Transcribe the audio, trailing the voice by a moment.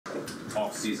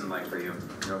off season like for you?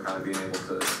 You know, kind of being able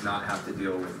to not have to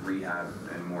deal with rehab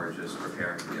and more just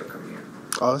preparing for the upcoming year.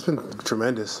 Oh, it's been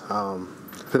tremendous.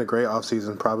 It's been a great off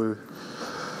season. Probably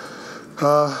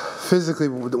physically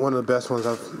one of the best ones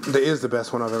the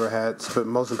best one I've ever had. But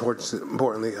most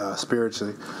importantly,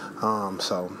 spiritually.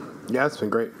 So yeah, it's been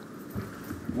great.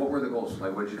 What were the goals?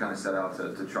 Like, what did you kind of set out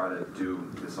to try to do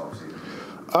this off season?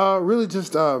 Really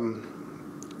just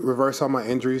reverse all my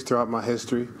injuries throughout my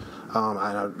history.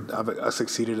 I've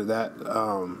succeeded at that.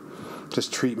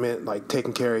 Just treatment, like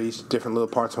taking care of each different little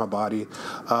parts of my body.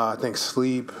 I think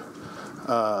sleep,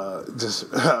 just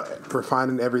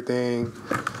refining everything,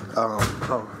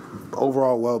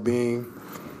 overall well-being,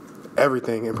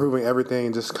 everything, improving everything,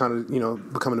 and just kind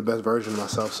of, becoming the best version of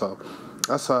myself. So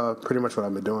that's pretty much what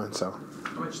I've been doing. So.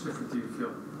 How much different do you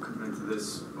feel coming into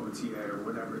this OTA or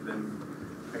whatever than,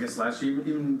 I guess, last year,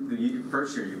 even the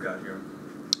first year you got here?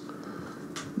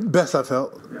 Best I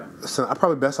felt. Yeah. So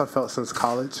probably best I felt since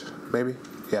college, maybe.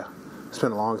 Yeah. It's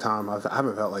been a long time. I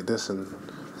haven't felt like this in,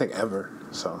 I think, ever.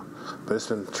 So, but it's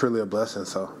been truly a blessing.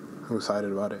 So I'm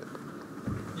excited about it.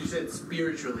 You said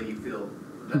spiritually you feel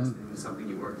that's something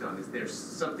you worked on. Is there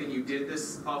something you did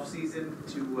this off season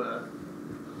to?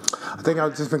 I think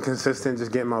I've just been consistent,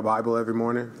 just getting my Bible every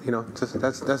morning. Just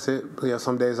that's it. Yeah,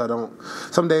 some days I don't.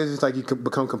 Some days it's like you can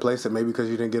become complacent, maybe because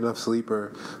you didn't get enough sleep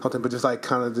or something. But just like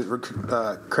kind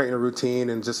of creating a routine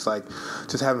and just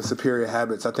having superior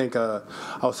habits. I think I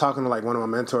was talking to like one of my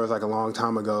mentors like a long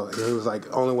time ago, and he was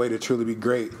like, only way to truly be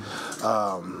great.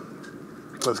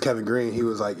 Was Kevin Green. He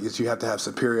was like, you have to have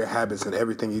superior habits in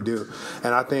everything you do.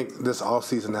 And I think this off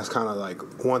season, that's kind of like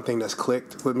one thing that's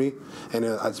clicked with me. And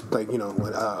I just, like,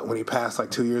 when he passed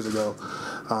like 2 years ago,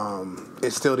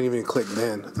 it still didn't even click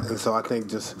then. And so I think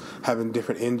just having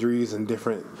different injuries and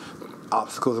different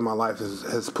obstacles in my life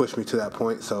has pushed me to that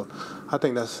point. So I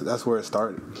think that's where it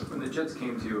started. When the Jets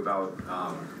came to you about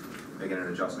making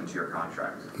an adjustment to your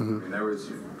contract, I mean, there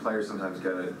was players sometimes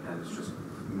get it and it's just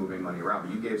moving money around,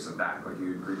 but you gave some back. Like,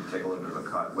 you agreed to take a little bit of a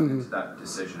cut. What into that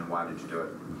decision, and why did you do it?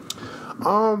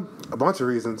 A bunch of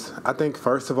reasons. I think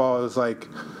first of all, it was like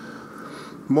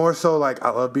more so like I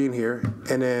love being here,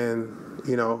 and then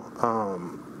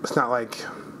it's not like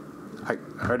I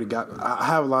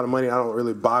have a lot of money. I don't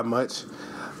really buy much,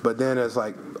 but then it's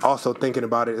like also thinking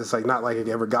about it. It's like not like it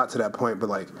ever got to that point, but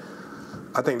like.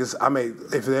 I think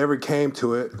if it ever came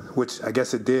to it, which I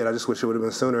guess it did, I just wish it would have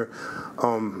been sooner.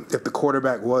 If the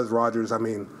quarterback was Rodgers, I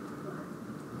mean,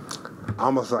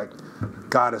 almost like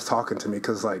God is talking to me,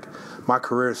 because like my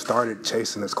career started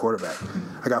chasing this quarterback.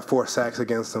 I got 4 sacks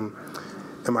against him,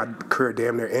 and my career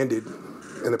damn near ended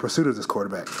in the pursuit of this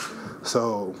quarterback.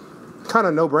 So kind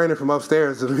of no-brainer from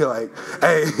upstairs to be like,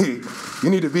 hey, you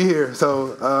need to be here.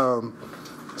 So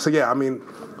yeah, I mean,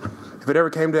 if it ever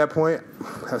came to that point,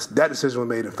 that decision was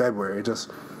made in February. It just,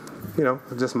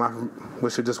 my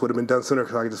wish it just would have been done sooner,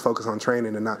 because I could just focus on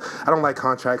training and not. I don't like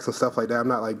contracts and stuff like that. I'm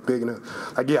not like big enough.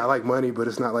 Like, yeah, I like money, but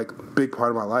it's not like a big part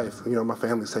of my life. My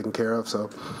family's taken care of,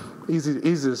 so easy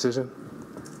decision.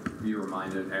 You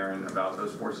reminded Aaron about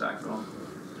those 4 sacks at all?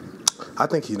 I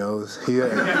think he knows. He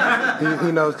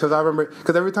knows, because I remember.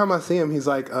 Because every time I see him, he's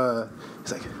like.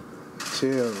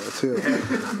 Chill.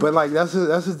 But like that's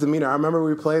his demeanor. I remember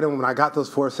we played him when I got those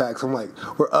 4 sacks. I'm like,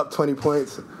 we're up 20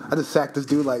 points. I just sacked this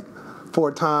dude like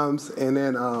 4 times, and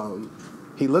then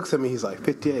he looks at me. He's like,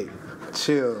 58.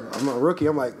 Chill. I'm a rookie.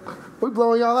 I'm like, we're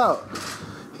blowing y'all out.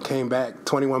 He came back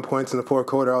 21 points in the 4th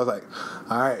quarter. I was like,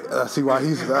 all right, I see why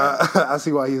he's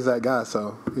that guy.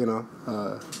 So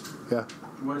yeah.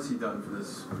 What has he done for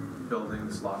this building,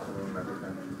 this locker room,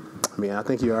 everything? I mean, I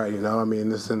think you already know. I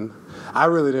mean, I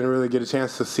really didn't really get a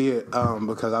chance to see it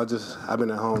because I've been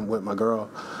at home with my girl,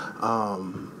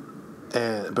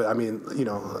 but I mean,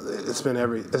 it's been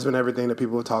everything that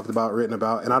people have talked about, written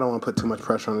about, and I don't want to put too much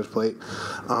pressure on his plate.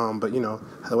 But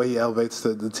the way he elevates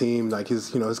the team, like his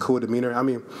cool demeanor. I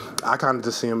mean, I kind of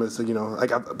just see him as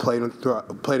like I played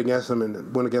against him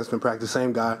and went against him in practice,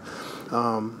 same guy.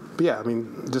 But yeah, I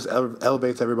mean, just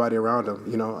elevates everybody around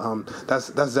him.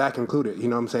 That's Zach included. You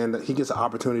know what I'm saying? That he gets an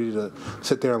opportunity to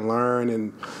sit there and learn,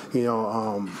 and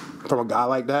from a guy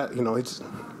like that, it's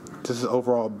just his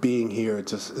overall being here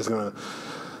just is gonna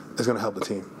help the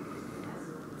team.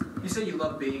 You said you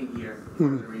love being here.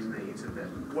 Part of the reason that you took that.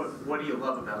 What do you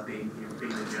love about being here,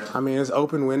 being a Jet? I mean, it's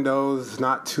open windows, it's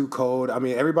not too cold. I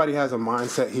mean, everybody has a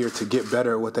mindset here to get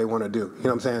better at what they want to do. You know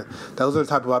what I'm saying? Those are the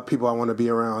type of people I want to be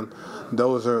around.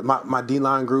 Those are my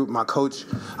D-line group, my coach.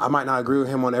 I might not agree with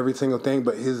him on every single thing,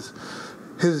 but his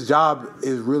job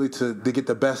is really to get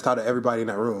the best out of everybody in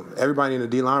that room. Everybody in the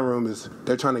D-line room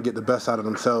they're trying to get the best out of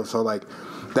themselves. So like,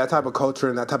 that type of culture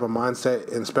and that type of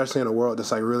mindset, and especially in a world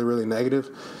that's like really, really negative,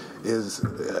 is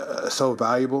so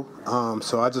valuable.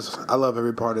 So I love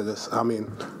every part of this. I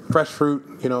mean, fresh fruit,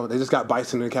 you know, they just got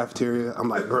bison in the cafeteria. I'm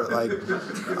like,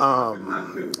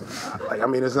 I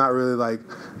mean, it's not really like,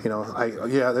 you know,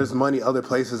 yeah, there's money other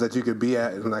places that you could be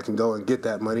at and I can go and get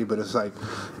that money, but it's like,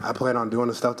 I plan on doing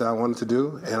the stuff that I wanted to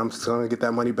do, and I'm still going to get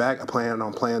that money back. I plan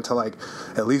on playing till like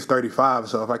at least 35,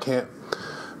 so if I can't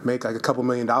make like a couple $1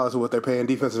 million of what they're paying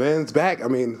defensive ends back, I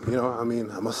mean, I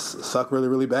must suck really,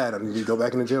 really bad. I need to go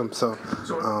back in the gym. So,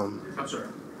 I'm sorry.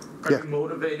 Are you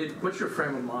motivated? What's your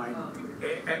frame of mind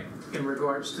in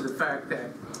regards to the fact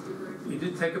that you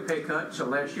did take a pay cut, so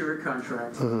last year a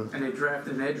contract, and they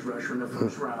drafted an edge rusher in the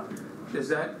first round? Does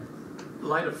that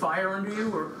light a fire under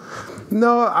you, or?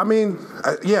 No, I mean,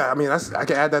 I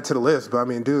can add that to the list, but I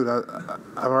mean, dude, I've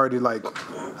already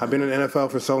I've been in the NFL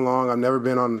for so long. I've never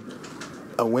been on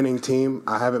a winning team.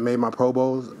 I haven't made my Pro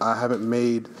Bowls. I haven't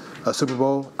made a Super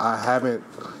Bowl. I haven't,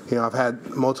 I've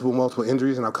had multiple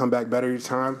injuries, and I've come back better each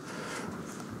time.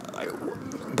 Like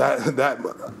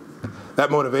that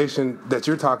motivation that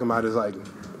you're talking about is like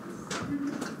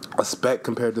a speck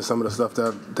compared to some of the stuff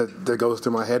that goes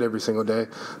through my head every single day.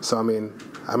 So I mean,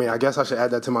 I guess I should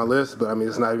add that to my list, but I mean,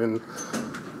 it's not even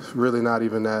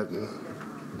that,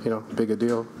 big a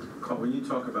deal. Carl, when you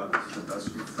talk about the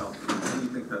best you felt, what do you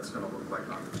think that's going to look like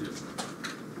on the field?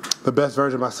 The best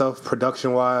version of myself,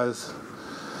 production-wise,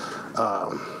 I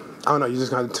don't know. You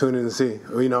just got to tune in and see.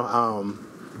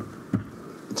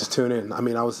 Just tune in. I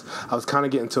mean, I was kind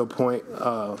of getting to a point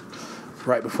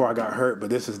right before I got hurt, but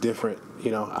this is different.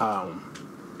 I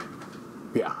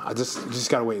just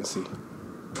got to wait and see.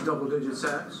 Double-digit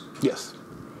sacks? Yes.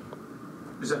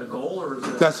 Is that a goal, or is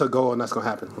it? That's a goal, and that's going to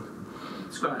happen.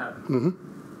 It's going to happen. Mm-hmm.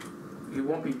 You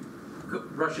won't be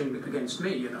rushing against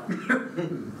me,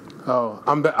 Oh,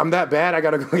 I'm that bad? I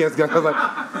got to go against guys. I was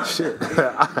like, shit.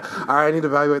 All right, I need to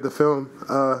evaluate the film.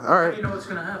 All right. How do you know what's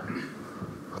going to happen?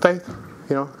 Faith.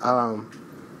 I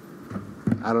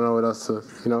don't know what else to,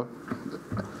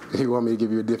 You want me to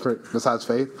give you a different, besides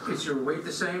faith? Is your weight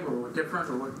the same or different,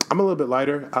 or what? I'm a little bit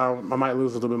lighter. I might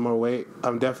lose a little bit more weight.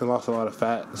 I've definitely lost a lot of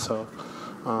fat, so.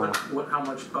 How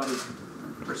much body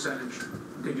percentage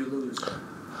did you lose?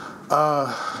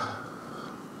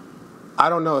 I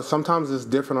don't know. Sometimes it's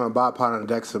different on a bod pod and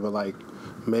a DEXA, but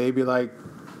maybe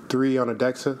 3 on a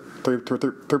DEXA,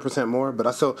 3% more. But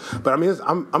I mean,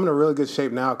 I'm in a really good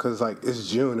shape now because it's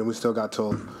June and we still got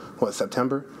till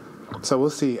September. So we'll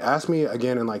see. Ask me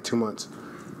again in 2 months.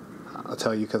 I'll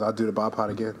tell you because I'll do the bod pod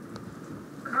again.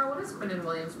 Carl, what does Quinton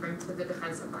Williams bring to the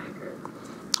defensive line group?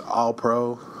 All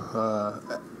pro,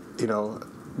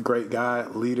 great guy,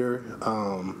 leader.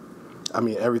 I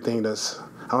mean, everything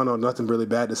I don't know, nothing really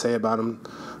bad to say about him,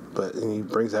 but he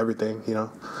brings everything,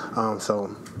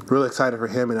 So really excited for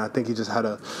him, and I think he just had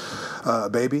a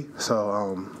baby.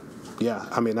 So,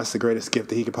 I mean, that's the greatest gift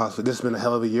that he could possibly. This has been a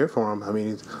hell of a year for him. I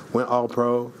mean, he went all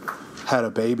pro, had a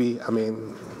baby. I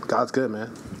mean, God's good,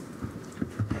 man.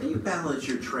 How do you balance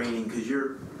your training? Because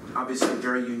you're obviously a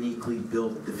very uniquely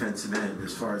built defensive end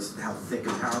as far as how thick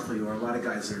and powerful you are. A lot of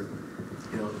guys are,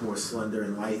 more slender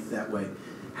and lithe that way.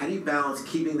 How do you balance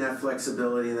keeping that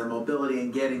flexibility and that mobility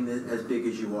and getting as big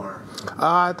as you are?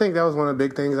 I think that was one of the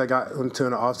big things I got into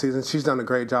in the offseason. She's done a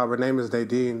great job. Her name is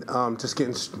Nadine. Just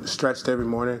getting stretched every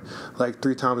morning,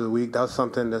 3 times a week. That was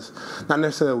something that's not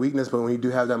necessarily a weakness, but when you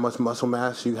do have that much muscle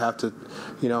mass, you have to,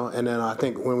 And then I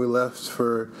think when we left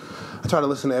I try to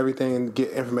listen to everything and get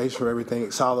information from everything.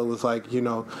 Solid was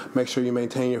make sure you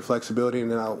maintain your flexibility.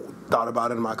 And then I thought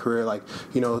about it in my career,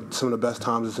 some of the best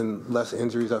times and less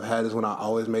injuries I've had is when I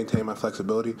always maintain my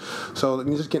flexibility. So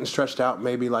you're just getting stretched out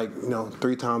maybe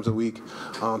 3 times a week,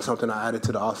 something I added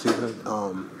to the off season.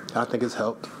 I think it's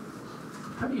helped.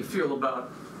 How do you feel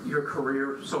about your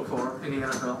career so far in the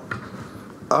NFL?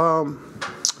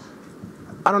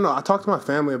 I don't know. I talked to my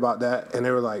family about that, and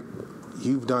they were like,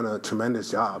 "You've done a tremendous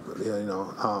job."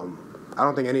 I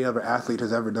don't think any other athlete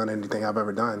has ever done anything I've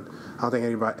ever done. I don't think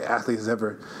any athlete has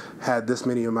ever had this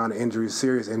many amount of injuries,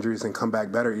 serious injuries, and come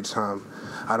back better each time.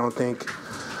 I don't think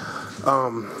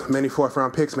many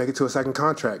 4th-round picks make it to a second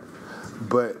contract.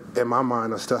 But in my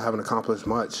mind, I still haven't accomplished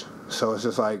much. So it's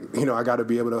just I got to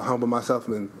be able to humble myself,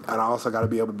 and I also got to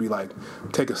be able to be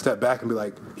take a step back and be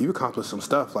you've accomplished some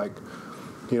stuff. I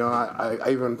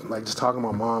even just talking to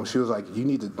my mom. She was like, "You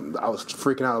need to." I was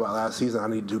freaking out about last season. I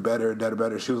need to do better,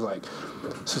 better. She was like,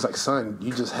 "Son,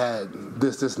 you just had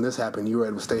this, and this happen. You were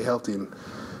able to stay healthy and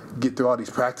get through all these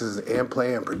practices and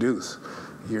play and produce.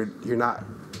 You're not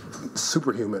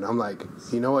superhuman." I'm like,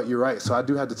 you know what? You're right. So I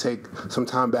do have to take some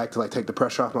time back to take the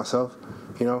pressure off myself.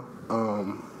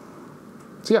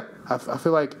 So yeah, I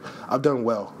feel like I've done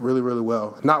well, really, really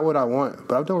well. Not what I want,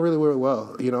 but I've done really, really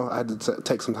well. You know, I had to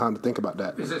take some time to think about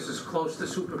that. Is this as close to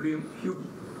superhuman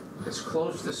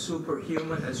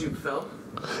as you felt?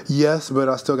 Yes, but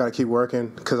I still got to keep working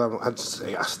because I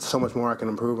got so much more I can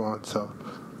improve on. So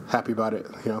happy about it.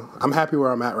 You know, I'm happy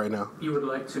where I'm at right now. You would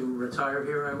like to retire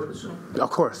here, I would assume? Of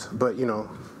course, but you know,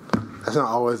 that's not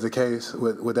always the case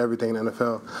with everything in the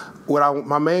NFL.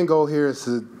 My main goal here is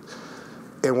to,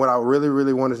 and what I really,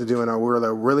 really wanted to do, and I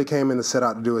really came in to set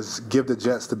out to do, is give the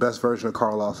Jets the best version of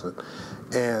Carl Lawson.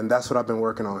 And that's what I've been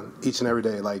working on each and every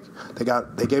day. Like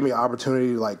they gave me an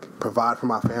opportunity to like provide for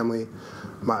my family.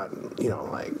 My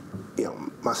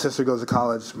sister goes to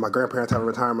college. My grandparents have a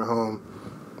retirement home.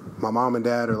 My mom and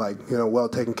dad are like, you know, well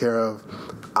taken care of.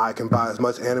 I can buy as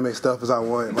much anime stuff as I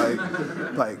want.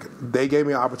 Like they gave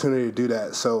me an opportunity to do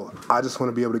that. So I just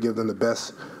want to be able to give them the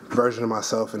best version of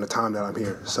myself in the time that I'm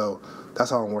here. So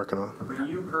that's all I'm working on. When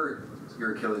you hurt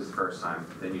your Achilles the first time,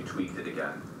 then you tweaked it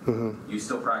again. Mm-hmm. You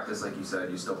still practiced, like you said,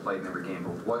 you still played in every game,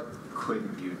 but what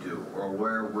couldn't you do? Or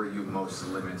where were you most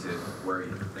limited, where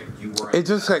you weren't? It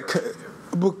just like,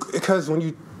 because when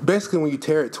you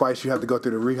tear it twice, you have to go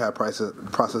through the rehab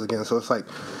process again. So it's like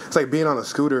being on a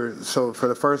scooter. So for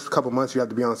the first couple months, you have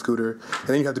to be on a scooter, and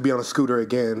then you have to be on a scooter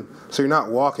again. So you're not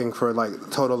walking for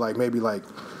like total maybe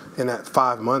in that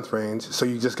 5-month range. So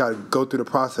you just got to go through the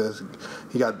process.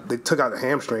 They took out the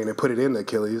hamstring and put it in the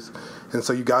Achilles, and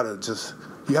so you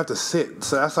have to sit.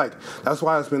 So that's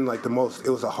why it's been like it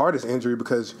was the hardest injury,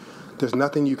 because there's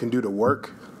nothing you can do to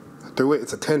work through it.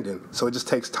 It's a tendon, so it just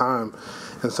takes time.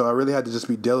 And so I really had to just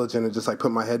be diligent and just like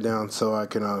put my head down so I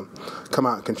can come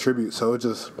out and contribute. So it's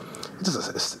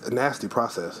a nasty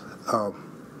process. I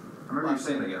remember you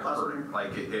saying that it hurt.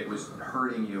 Like it was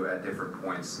hurting you at different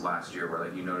points last year, where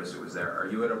like you noticed it was there. Are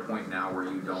you at a point now where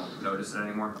you don't notice it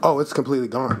anymore? Oh, it's completely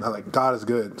gone. God is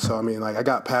good. So I mean, I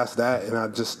got past that, and I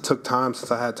just took time,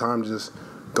 since I had time, to just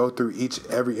go through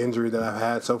every injury that I've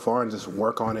had so far and just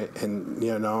work on it. And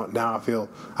you know, now I feel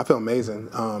amazing.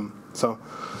 So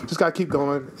just gotta keep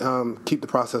going, keep the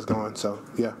process going. So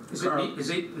yeah. Is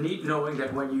it neat knowing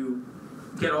that when you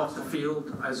get off the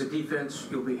field as a defense,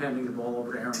 you'll be handing the ball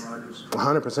over to Aaron Rodgers?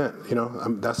 100%. You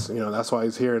know, that's why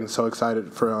he's here, and so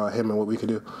excited for him and what we can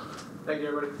do. Thank you,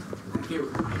 everybody. Thank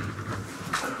you.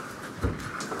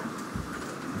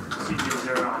 CJ, is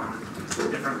there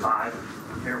a different vibe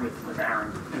here with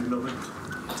Aaron in the building?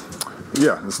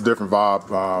 Yeah, it's a different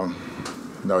vibe.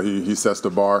 He sets the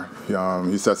bar.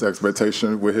 He sets the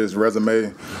expectation with his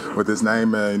resume, with his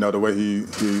name, and the way he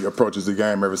approaches the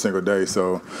game every single day.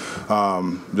 So,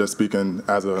 just speaking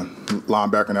as a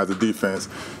linebacker and as a defense,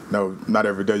 not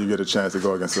every day you get a chance to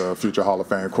go against a future Hall of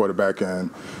Fame quarterback,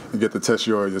 and you get to test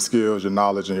your skills, your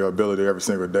knowledge, and your ability every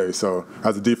single day. So,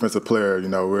 as a defensive player,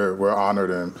 we're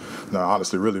honored and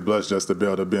honestly really blessed just to be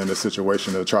able to be in this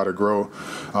situation to try to grow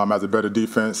as a better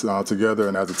defense together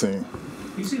and as a team.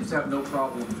 He seems to have no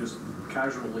problem just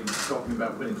casually talking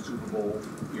about winning Super Bowl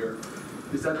here.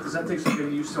 Does that take some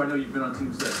getting used to? I know you've been on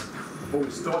teams that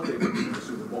always thought they would win the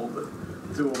Super Bowl, but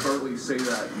to overtly say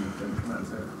that and come out and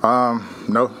say it.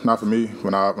 No, not for me.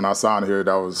 When I signed here,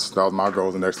 that was my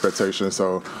goals and expectations.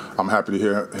 So I'm happy to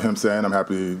hear him saying. I'm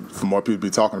happy for more people to be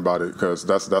talking about it, because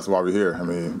that's why we're here. I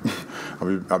mean,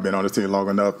 I've been on this team long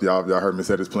enough. Y'all heard me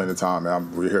say this plenty of time.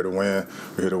 We're here to win.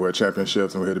 We're here to win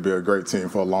championships, and we're here to be a great team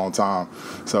for a long time.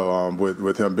 So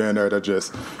with him being there, that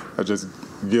just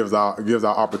gives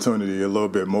our opportunity a little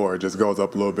bit more. It just goes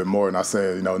up a little bit more. And I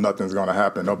say, nothing's going to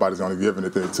happen. Nobody's going to give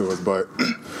anything to us. But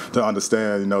to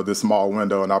understand, this small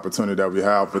window and opportunity that we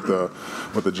have with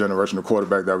the generational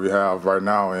quarterback that we have right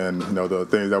now, and the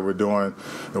things that we're doing,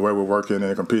 the way we're working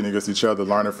and competing against each other,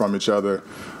 learning from each other,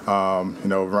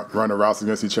 running routes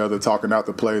against each other, talking out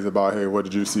the plays about, hey, what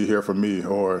did you see here from me?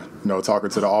 Or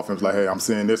talking to the offense like, hey, I'm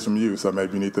seeing this from you, so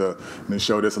maybe you need to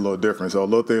show this a little different. So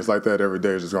little things like that every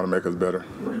day is just going to make us better.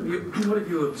 What have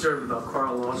you observed about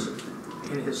Carl Lawson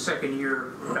in his second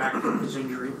year back from his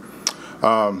injury?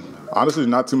 Honestly,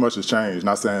 not too much has changed.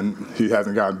 Not saying he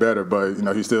hasn't gotten better, but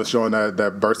he's still showing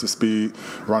that burst of speed,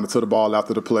 running to the ball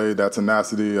after the play, that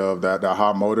tenacity of that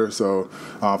high motor. So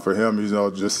for him,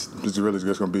 just really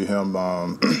just going to be him.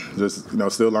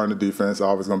 Still learning the defense.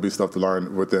 Always going to be stuff to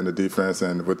learn within the defense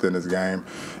and within his game,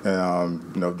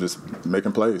 and just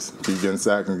making plays, keep getting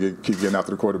sacked and keep getting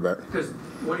after the quarterback.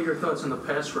 What are your thoughts on the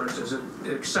pass rush? Does it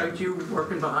excite you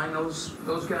working behind those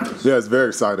guys? Yeah, it's very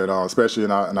exciting, especially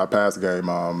in our pass game.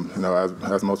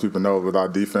 As most people know, with our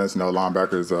defense,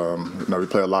 linebackers, we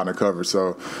play a lot in coverage.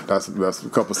 So that's a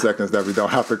couple seconds that we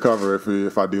don't have to cover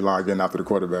if our D line getting after the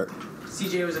quarterback.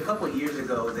 CJ, it was a couple of years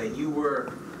ago that you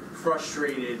were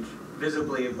frustrated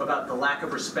visibly about the lack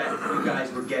of respect you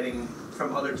guys were getting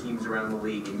from other teams around the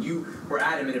league, and you were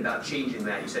adamant about changing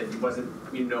that. You said you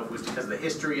didn't know if it was because of the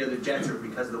history of the Jets or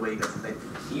because of the way you guys played.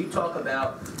 Can you talk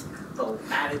about the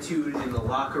attitude in the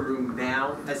locker room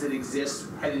now as it exists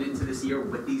headed into this year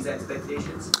with these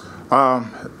expectations?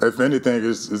 If anything,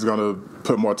 it's going to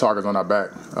put more targets on our back.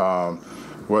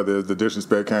 Whether the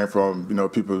disrespect came from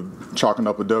people chalking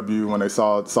up a W when they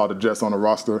saw the Jets on the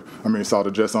roster, saw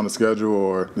the Jets on the schedule,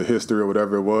 or the history or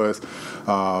whatever it was.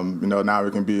 Now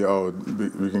it can be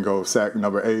we can go sack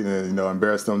number 8 and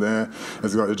embarrass them. Then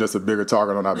it's just a bigger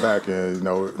target on our back, and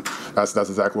that's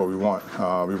exactly what we want.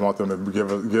 We want them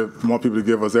to want people to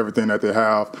give us everything that they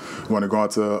have. We want to go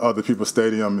into other people's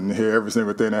stadium and hear every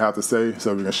single thing they have to say,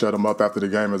 so we can shut them up after the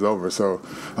game is over. So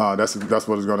that's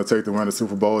what it's going to take to win the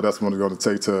Super Bowl. That's what it's going to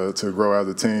take to grow as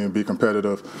a team, be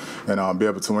competitive, and be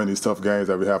able to win these tough games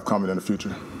that we have coming in the future.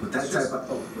 With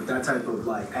that type of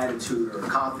like attitude or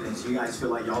confidence, you guys feel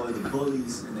like y'all are the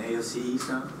bullies in the AFC East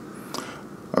now?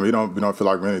 We don't feel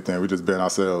like we're anything. We just being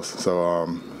ourselves. So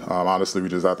honestly, we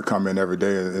just have to come in every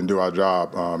day and do our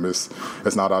job.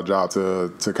 It's not our job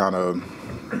to kind of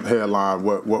headline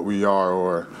what we are,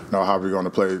 or how we're going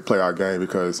to play our game,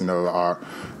 because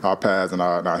our pads and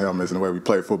our helmets and the way we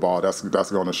play football, that's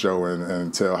going to show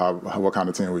and tell what kind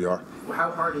of team we are. Well,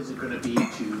 how hard is it going to be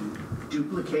to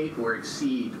duplicate or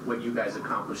exceed what you guys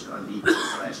accomplished on defense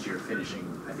last year,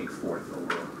 finishing, I think, 4th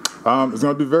overall? It's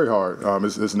going to be very hard.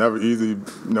 It's never easy,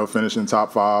 finishing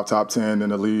top 5, top 10 in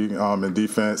the league in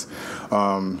defense.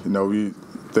 We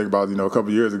think about a couple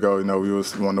of years ago, we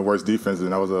was one of the worst defenses,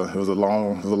 and it was a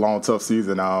long, tough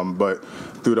season. But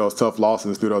through those tough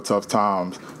losses, through those tough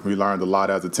times, we learned a lot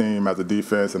as a team, as a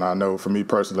defense. And I know for me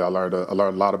personally, I learned a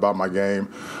lot about my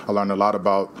game. I learned a lot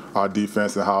about our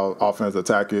defense and how offense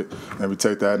attack it. And we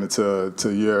take that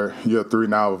into year 3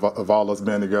 now of all us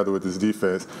being together with this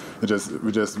defense. It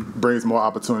just brings more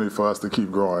opportunity for us to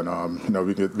keep growing.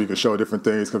 We can show different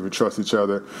things because we trust each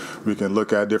other. We can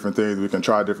look at different things. We can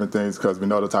try different things because we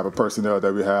know the type of personnel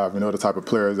that we have. We know the type of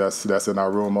players that's in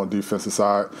our room on the defensive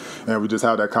side, and we just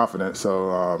have that confidence.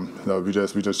 So we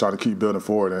just try to keep building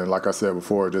forward. And like I said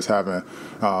before, just having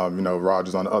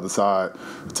Rodgers on the other side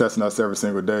testing us every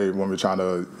single day when we're trying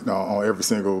to on every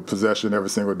single possession, every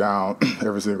single down,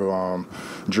 every single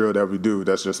drill that we do.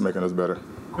 That's just making us better.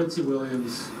 Quincy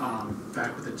Williams,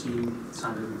 back with the team,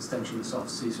 signed an extension this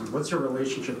offseason. What's your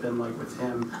relationship been like with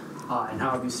him, and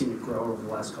how have you seen it grow over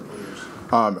the last couple of years?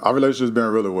 Our relationship's been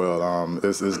really well.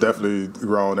 It's definitely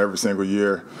grown every single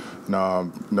year.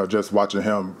 Just watching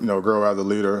him, grow as a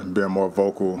leader, being more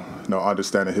vocal,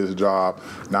 understanding his job.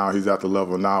 Now he's at the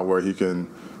level now where he can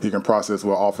process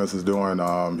what offense is doing.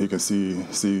 He can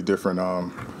see different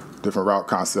route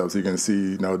concepts. He can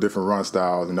see, different run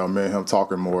styles. Me and him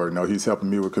talking more. He's helping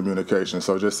me with communication.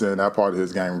 So just seeing that part of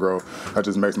his game grow, that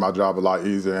just makes my job a lot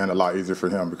easier, and a lot easier for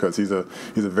him, because he's a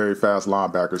very fast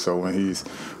linebacker. So when he's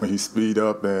speed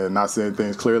up and not seeing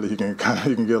things clearly, he can get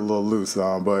a little loose.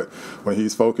 But when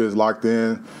he's focused, locked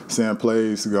in, seeing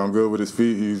plays, going good with his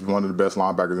feet, he's one of the best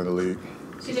linebackers in the league.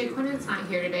 CJ, Quinnen's not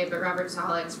here today, but Robert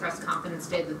Saleh expressed confidence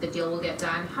today that the deal will get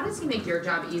done. How does he make your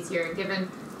job easier,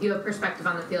 given you have perspective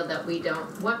on the field that we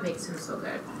don't? What makes him so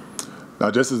good?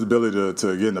 Just his ability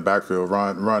to get in the backfield,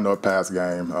 run up pass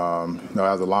game.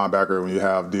 As a linebacker, when you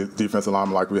have defensive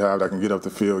linemen like we have that can get up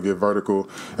the field, get vertical,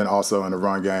 and also in the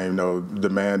run game,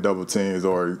 demand double teams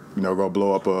or go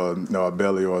blow up a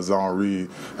belly or a zone read.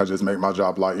 That just make my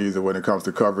job a lot easier when it comes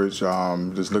to coverage.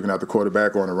 Just looking at the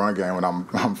quarterback or in the run game when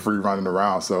I'm free running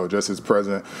around. So just his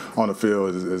presence on the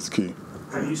field is key.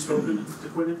 Have you spoken to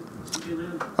Quinnen?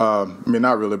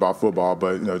 Not really about football,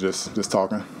 but just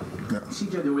talking. Yeah.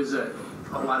 CJ, there was a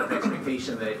lot of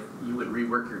expectation that you would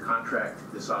rework your contract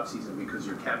this offseason because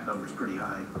your cap number's pretty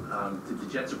high. Did the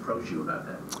Jets approach you about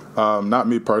that? Not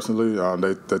me personally.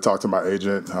 They talked to my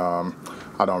agent. I'm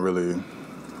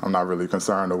not really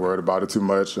concerned or worried about it too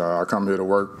much. I come here to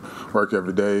work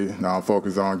every day. Now I'm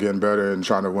focused on getting better and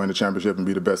trying to win the championship and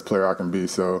be the best player I can be.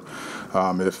 So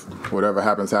if whatever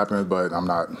happens, but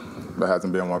that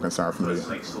hasn't been one concern for me. It's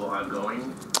like still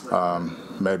ongoing?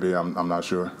 Maybe, I'm not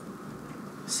sure.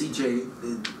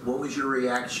 CJ, what was your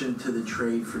reaction to the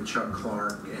trade for Chuck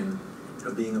Clark, and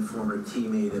being a former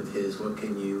teammate of his, what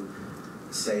can you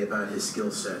say about his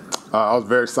skill set? I was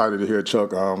very excited to hear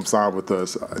Chuck sign with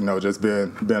us. You know, just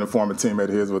being a former teammate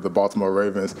of his with the Baltimore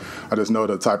Ravens, I just know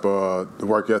the type of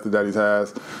work ethic that he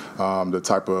has, the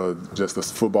type of just the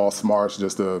football smarts,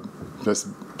 just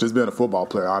being a football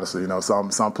player. Honestly, you know,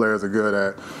 some players are good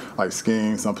at like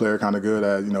scheme, some players kind of good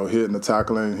at hitting the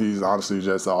tackling. He's honestly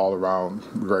just an all-around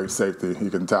great safety. He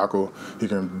can tackle, he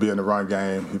can be in the run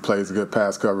game. He plays good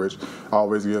pass coverage,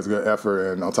 always gives good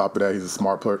effort, and on top of that, he's a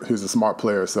smart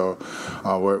player. So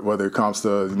whether it comes to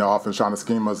offense trying to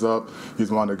scheme us up, he's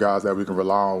one of the guys that we can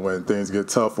rely on when things get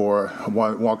tough or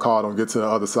one call don't get to the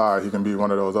other side. He can be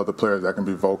one of those other players that can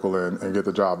be vocal and get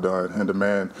the job done and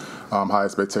demand high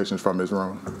expectations from his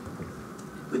room.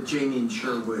 With Jamie and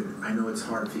Sherwood, I know it's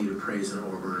hard for you to praise an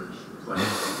Auburn player,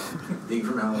 being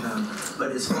from Alabama,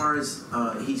 but as far as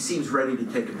he seems ready to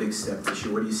take a big step this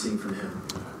year, what are you seeing from him?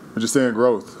 We're just seeing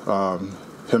growth.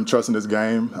 Him trusting his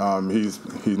game.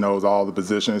 He knows all the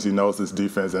positions. He knows his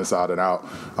defense inside and out.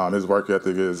 His work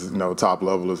ethic is top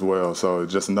level as well. So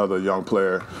just another young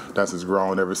player that's just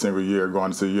grown every single year,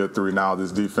 going into year 3 now.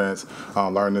 This defense,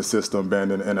 learning the system,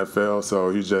 being in the NFL. So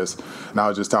it's just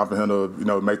time for him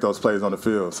to make those plays on the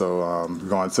field. So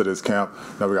going to this camp,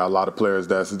 we got a lot of players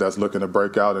that's looking to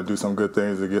break out and do some good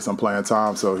things to get some playing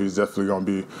time. So he's definitely going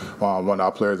to be one of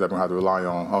our players that we're going to have to rely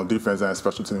on defense and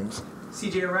special teams.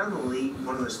 CJ, around the league,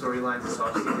 one of the storylines this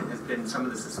offseason has been some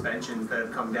of the suspensions that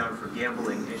have come down for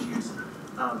gambling issues.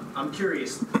 I'm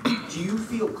curious, do you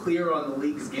feel clear on the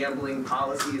league's gambling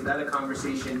policy? Is that a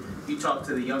conversation you talk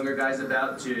to the younger guys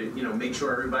about to make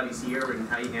sure everybody's here and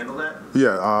how you handle that?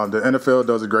 Yeah, the NFL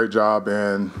does a great job,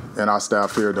 and our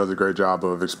staff here does a great job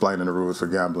of explaining the rules for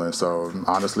gambling. So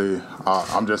honestly,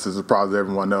 I'm just as surprised as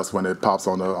everyone else when it pops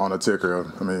on a ticker.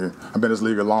 I mean, I've been in this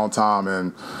league a long time,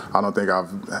 and I don't think I've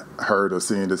heard or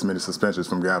seen this many suspensions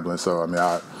from gambling. So I mean,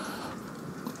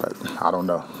 I don't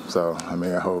know. So I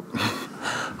mean, I hope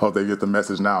they get the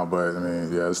message now. But I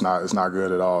mean, yeah, it's not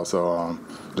good at all. So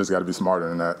just got to be smarter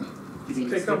than that. You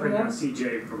think it's different now,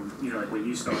 CJ, from like when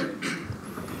you started?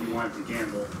 You wanted to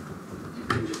gamble, you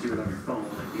couldn't just do it on your phone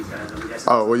like these guys.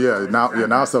 Oh well, yeah.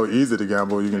 Now it's so easy to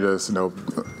gamble. You can just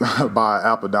buy an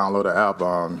app or download an app.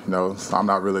 I'm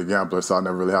not really a gambler, so I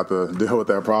never really have to deal with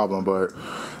that problem. But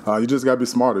you just got to be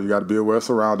smarter. You got to be aware of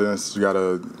surroundings. You got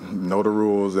to know the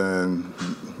rules, and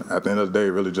at the end of the day,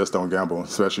 really just don't gamble.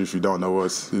 Especially if you don't know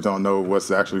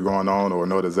what's actually going on or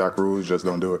know the exact rules. Just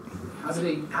don't do it.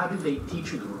 How do they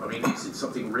teach you the rule? I mean, is it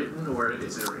something written or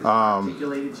is it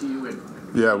articulated to you?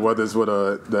 Yeah, whether it's with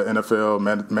the NFL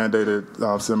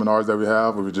mandated seminars that we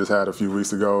have, we just had a few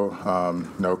weeks ago.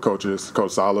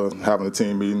 Coach Sala having a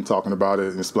team meeting, talking about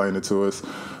it, and explaining it to us.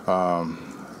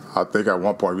 I think at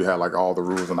one point we had like all the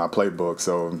rules in our playbook.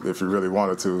 So if you really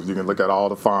wanted to, you can look at all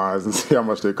the fines and see how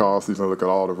much they cost. You can look at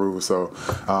all the rules. So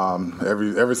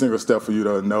every single step for you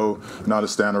to know and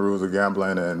understand the rules of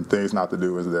gambling and things not to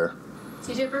do is there.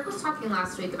 CJ, Brooke was talking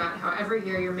last week about how every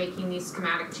year you're making these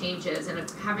schematic changes, and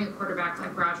having a quarterback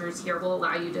like Rodgers here will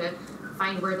allow you to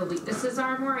find where the weaknesses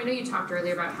are more. I know you talked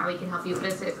earlier about how he can help you,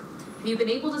 but have you been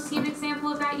able to see an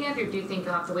example of that yet, or do you think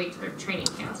you'll have to wait for training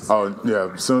camps? Oh,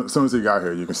 yeah. Soon as he got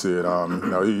here, you can see it.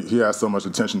 He has so much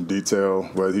attention to detail,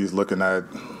 where he's looking at,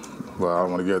 well, I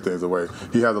don't want to give things away.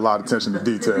 He has a lot of attention to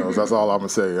details. That's all I'm going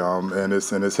to say.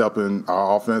 And it's helping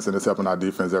our offense and it's helping our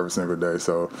defense every single day.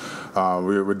 So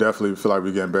we definitely feel like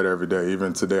we're getting better every day.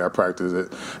 Even today at practice,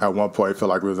 at one point, it felt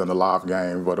like we was in a live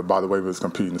game, but by the way we was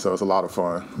competing. So it's a lot of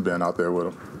fun being out there with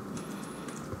him.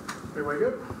 Everybody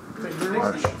good? Thank you very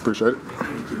much. Right, appreciate it.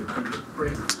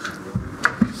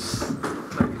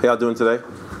 How y'all doing today?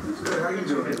 Good. How you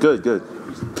doing? Good.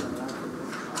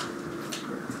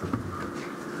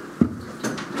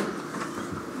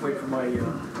 Wait for my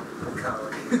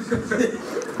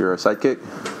colleague. You're a sidekick?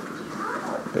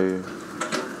 Hey.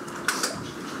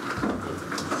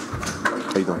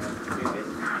 How you doing?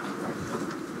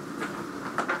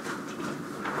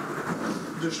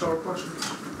 Just start questions.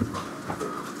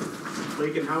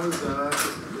 Laken, how is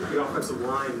the offensive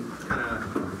line kind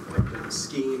of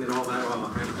scheme and all that?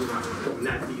 Well, we're not going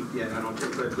that deep yet, I don't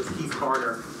think, but with Keith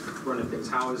Carter running things,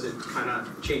 how has it kind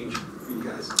of changed for you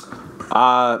guys?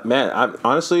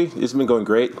 Honestly, it's been going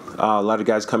great. A lot of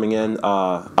guys coming in.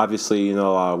 Obviously,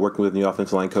 working with the new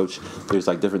offensive line coach, there's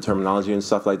like different terminology and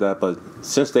stuff like that. But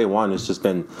since day one, it's just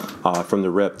been from the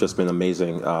rip, just been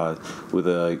amazing. With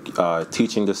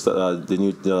teaching the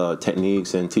new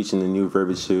techniques and teaching the new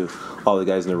verbiage to all the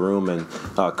guys in the room. And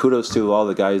kudos to all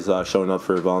the guys showing up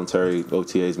for voluntary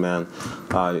OTAs. Man,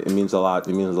 it means a lot.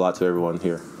 It means a lot to everyone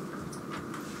here.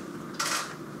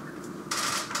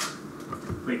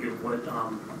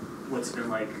 What's it been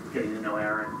like getting to know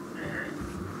Aaron and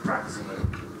practicing with him?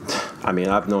 I mean,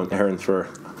 I've known Aaron for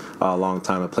a long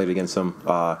time. I played against him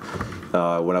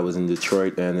when I was in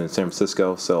Detroit and in San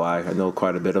Francisco, so I know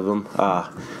quite a bit of him,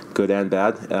 good and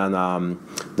bad. And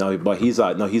but he's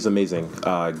amazing.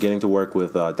 Getting to work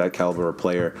with that caliber of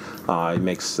player, it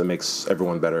makes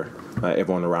everyone better.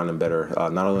 Everyone around him better.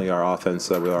 Not only our offense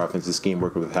with our offensive scheme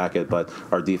working with Hackett, but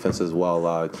our defense as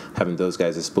well. Having those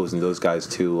guys, exposing those guys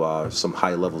to some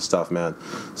high level stuff, man.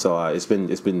 So it's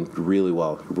been really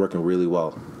well, working really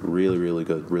well, really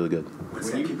good, really good.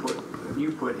 When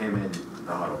you put him in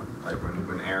the huddle, like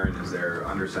when Aaron is there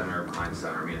under center, behind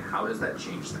center, I mean, how does that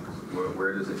change things?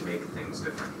 Where does it make things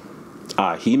different?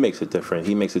 He makes it different.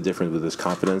 He makes a difference with his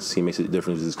confidence. He makes a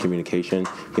difference with his communication.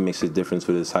 He makes a difference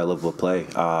with his high level of play.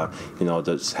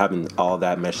 Just having all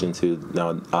that meshed into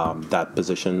that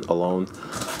position alone,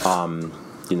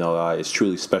 it's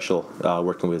truly special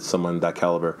working with someone that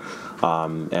caliber,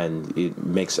 and it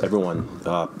makes everyone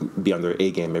be on their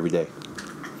A game every day.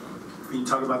 When you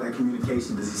talk about that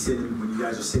communication, does he sit in, when you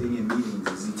guys are sitting in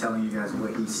meetings, is he telling you guys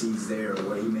what he sees there, or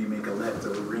what he may make a left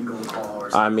or a Ringo call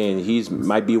or something? I mean,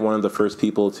 might be one of the first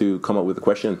people to come up with a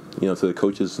question, to the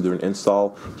coaches during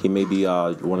install. He may be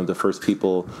one of the first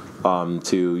people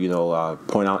to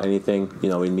point out anything,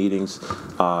 in meetings,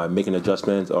 make an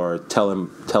adjustment, or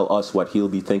tell us what he'll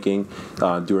be thinking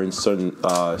during certain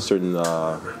parts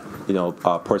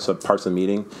of the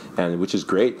meeting, and which is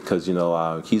great because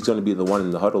he's going to be the one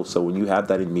in the huddle. So when you have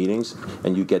that in meetings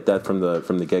and you get that from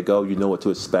the get-go, you know what to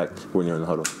expect when you're in the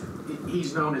huddle.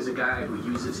 He's known as a guy who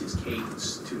uses his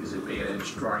cadence to his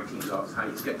advantage, drawing teams off the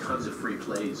time. He's got tons of free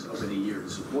plays over the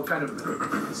years.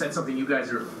 Is that something you guys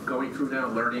are going through now,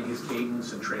 learning his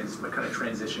cadence, and what kind of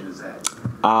transition is that?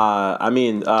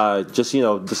 Just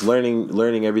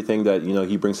learning everything that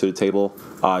he brings to the table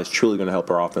is truly going to help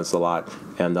our offense a lot.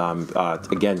 And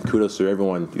again, kudos to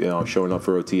everyone showing up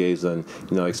for OTAs and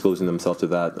exposing themselves to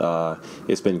that.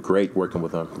 It's been great working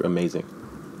with them. Amazing.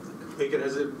 Laken,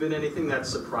 has there been anything that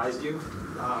surprised you?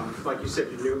 Like you said,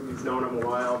 you've known him a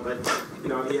while, but he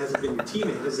hasn't been your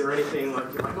teammate. Is there anything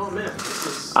like you're like, oh man, this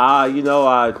is?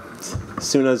 As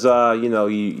soon as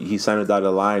he signed a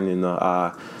dotted line, and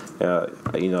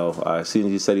as soon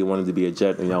as he said he wanted to be a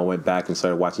Jet, I went back and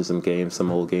started watching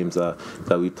some old games that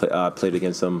we played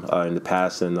against him in the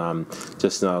past, and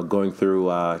just going through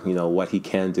what he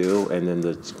can do, and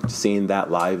then seeing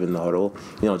that live in the huddle,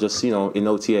 in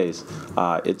OTAs,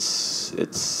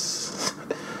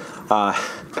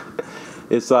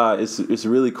 it's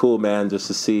really cool, man, just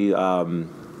to see the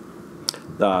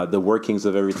workings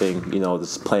of everything,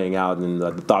 just playing out, and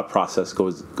the thought process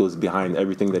goes behind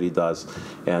everything that he does,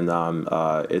 and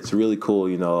it's really cool.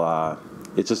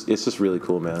 It's just really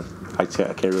cool, man. I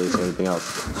can't really say anything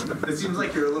else. It seems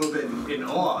like you're a little bit in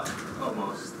awe,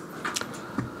 almost.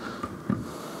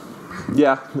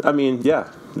 Yeah,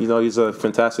 he's a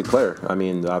fantastic player. I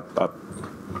mean,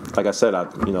 like I said,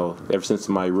 ever since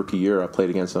my rookie year, I played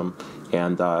against him,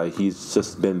 and he's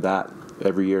just been that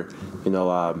every year.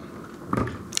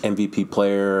 MVP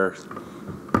player,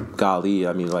 golly,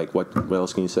 what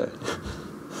else can you say?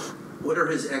 What are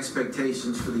his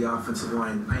expectations for the offensive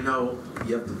line? I know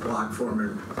you have to block for him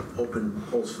and open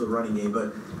holes for the running game,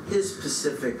 but his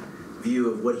specific view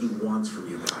of what he wants from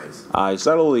you guys. It's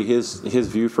not only his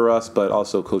view for us, but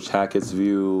also Coach Hackett's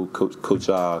view, Coach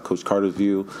Carter's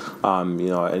view.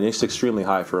 And it's extremely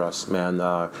high for us, man.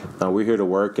 We're here to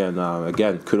work, and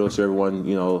again, kudos to everyone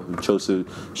who chose to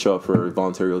show up for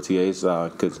voluntary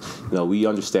OTAs, because we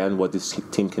understand what this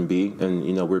team can be, and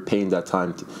we're paying that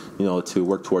time to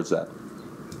work towards that.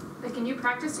 Can you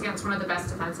practice against one of the best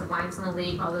defensive lines in the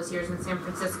league all those years in San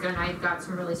Francisco? Now you've got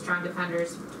some really strong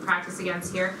defenders to practice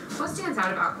against here. What stands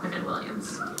out about Quinton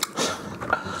Williams?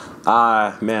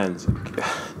 Man,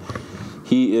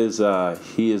 he is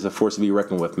a force to be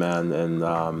reckoned with, man, and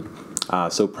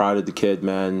so proud of the kid,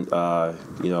 man.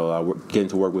 Getting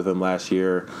to work with him last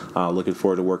year, looking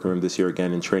forward to working with him this year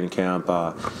again in training camp.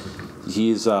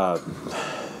 He's a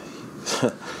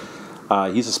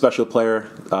special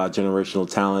player, generational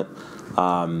talent.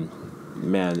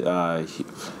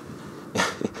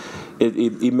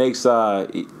 It makes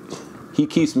he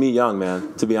keeps me young,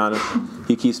 man. To be honest,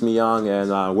 he keeps me young,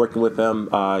 and working with him,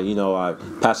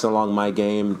 passing along my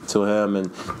game to him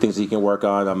and things he can work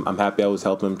on. I'm happy I was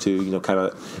helping him to kind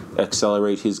of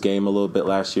accelerate his game a little bit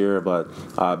last year, but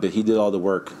he did all the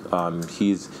work.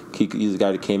 He's the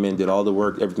guy that came in, did all the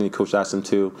work, everything the coach asked him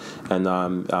to, and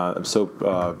I'm so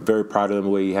very proud of him the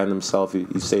way he handled himself. He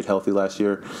stayed healthy last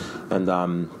year, and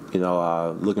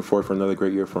looking forward for another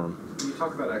great year for him. When you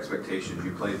talk about expectations, you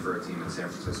played for a team in San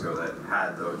Francisco that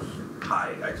had those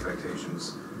high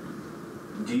expectations.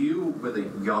 Do you, with a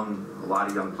lot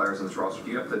of young players on this roster,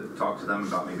 do you have to talk to them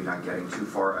about maybe not getting too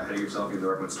far ahead of yourself?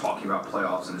 Either everyone's talking about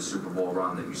playoffs and a Super Bowl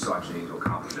run, that you still actually need to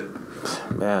accomplish it?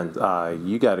 Man,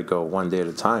 you got to go one day at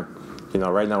a time.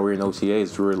 Right now we're in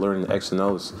OTAs. We're learning the X and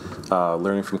O's,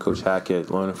 learning from Coach Hackett,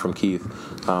 learning from Keith,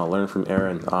 learning from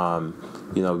Aaron.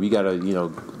 We got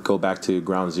to, go back to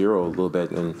ground zero a little bit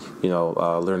and,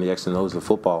 learn the X and O's of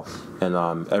football. And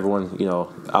everyone,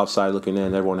 outside looking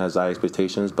in, everyone has high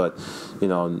expectations, but,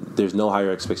 there's no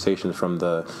higher expectations from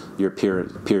your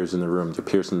peers in the room, your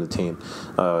peers in the team,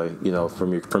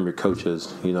 from your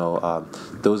coaches.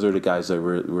 Those are the guys that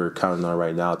we're counting on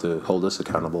right now to hold us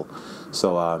accountable.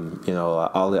 So,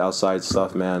 all the outside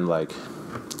stuff, man,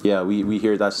 yeah, we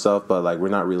hear that stuff, but we're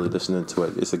not really listening to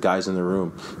it. It's the guys in the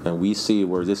room, and we see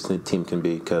where this team can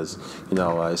be because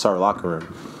it's our locker room.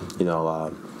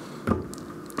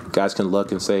 Guys can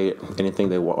look and say anything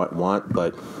they want,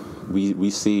 but we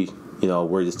see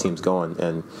where this team's going,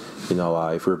 and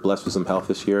if we're blessed with some health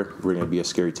this year, we're going to be a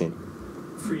scary team.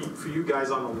 For you guys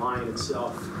on the line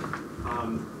itself,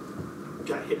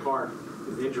 got hit hard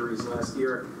with injuries last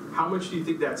year. How much do you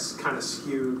think that's kind of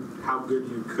skewed how good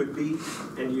you could be?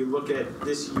 And you look at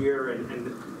this year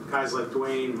and guys like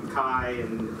Dwayne, Kai,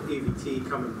 and AVT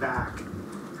coming back,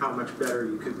 how much better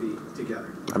you could be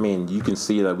together. I mean, you can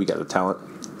see that we got the talent.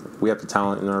 We have the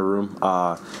talent in our room.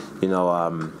 And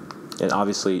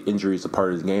obviously injury is a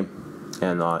part of the game.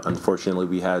 And unfortunately,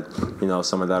 we had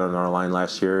some of that on our line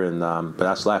last year, and but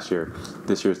that's last year.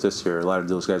 This year is this year. A lot of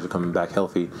those guys are coming back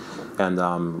healthy, and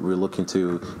we're looking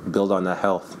to build on that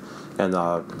health and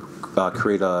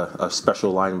create a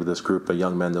special line with this group of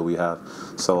young men that we have.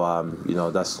 So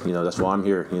that's why I'm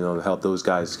here. To help those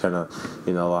guys kind of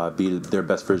be their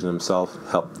best version of themselves.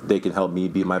 They can help me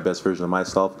be my best version of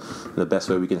myself. And the best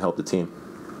way we can help the team.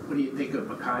 What do you think of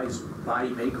Makai's body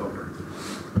makeover?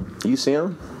 You see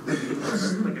him? He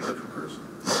looks like a different person.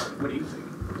 What do you think?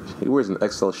 He wears an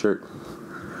XL shirt,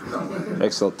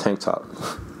 XL tank top.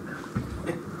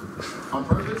 On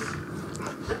purpose?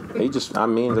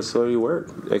 That's what he wears.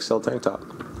 XL tank top.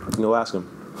 Go ask him.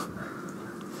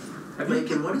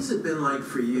 Laken, what has it been like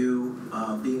for you,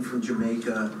 being from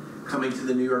Jamaica, coming to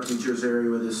the New York, New Jersey area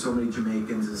where there's so many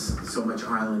Jamaicans, there's so much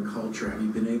island culture? Have you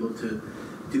been able to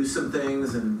do some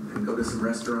things and go to some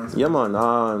restaurants? Yeah, man.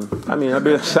 I've been yeah.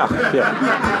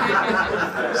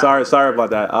 Sorry about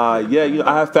that. I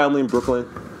have family in Brooklyn.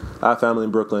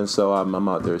 So I'm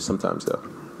out there sometimes though.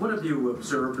 What have you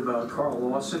observed about Carl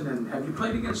Lawson, and have you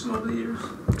played against him over the years?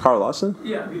 Carl Lawson?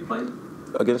 Yeah, have you played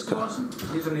against Lawson?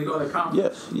 He's in the other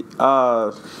conference. Yes.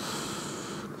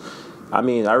 I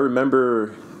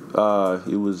remember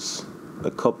it was a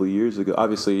couple of years ago.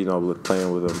 Obviously,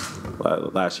 playing with him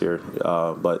last year,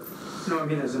 but no, I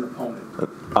mean as an opponent.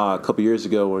 A couple of years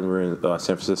ago when we were in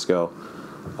San Francisco,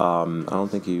 I don't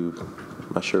think I'm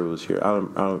not sure it was here. I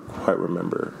don't quite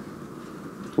remember.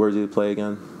 Where did he play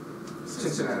again?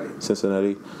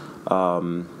 Cincinnati.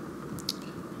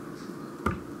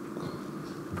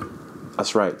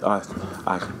 That's right.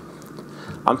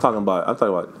 I'm talking about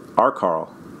our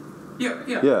Carl.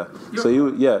 Yeah. So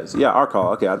our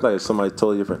Carl. Okay, I thought it was somebody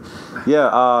totally different. Yeah.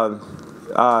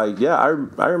 I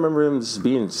remember him just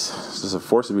being just a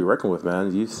force to be reckoned with, man.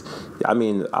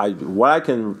 What I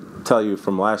can tell you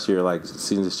from last year,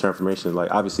 seeing this transformation,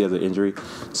 obviously he has an injury,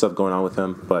 stuff going on with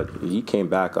him, but he came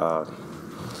back.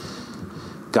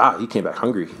 He came back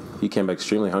hungry. He came back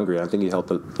extremely hungry. I think he helped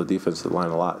the defensive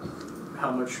line a lot.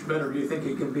 How much better do you think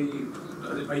he can be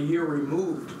a year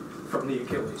removed from the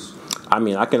Achilles?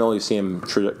 I can only see him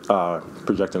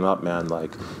projecting up, man.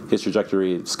 His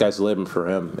trajectory, sky's the limit for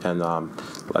him. And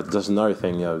that's another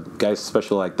thing, guys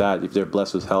special like that, if they're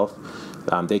blessed with health,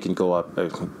 they can go up.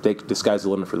 The sky's the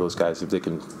limit for those guys if they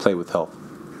can play with health.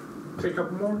 Take a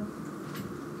couple more.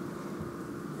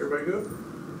 Everybody good?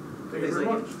 Thank you very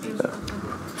much. Thank you.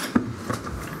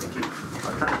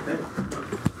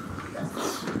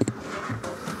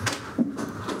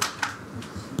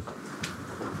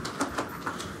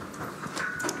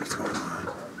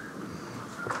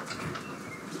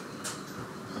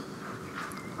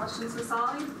 Questions for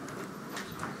Solly?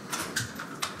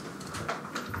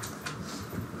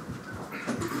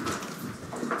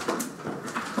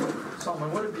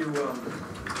 Solomon, what have you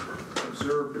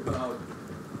observed about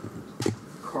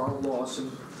Carl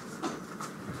Lawson,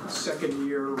 second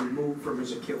year removed from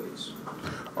his Achilles?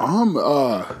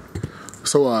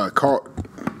 Carl,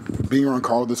 being around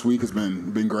Carl this week has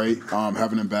been great.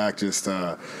 Having him back just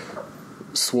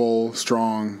swole,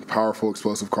 strong, powerful,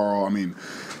 explosive Carl. I mean,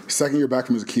 second year back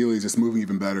from his Achilles, just moving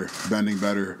even better, bending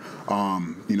better.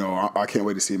 I can't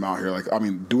wait to see him out here.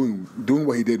 Doing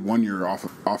what he did 1 year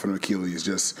off an Achilles,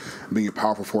 just being a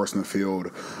powerful force in the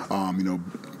field.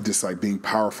 Just like being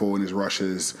powerful in his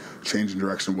rushes, changing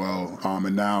direction well,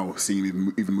 and now seeing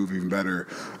him even move even better,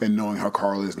 and knowing how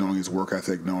Carl is, knowing his work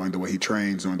ethic, knowing the way he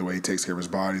trains, knowing the way he takes care of his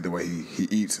body, the way he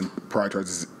eats and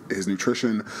prioritizes his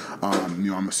nutrition.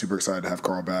 I'm super excited to have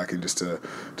Carl back and just to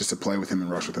play with him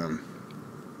and rush with him.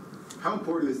 How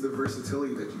important is the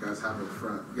versatility that you guys have in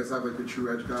front? You guys have like the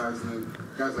true edge guys, and then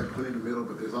guys like Quinn in the middle,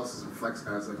 but there's also some flex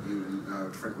guys like you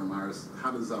and Franklin Myers.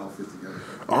 How does that all fit together?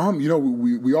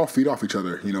 We all feed off each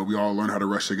other. We all learn how to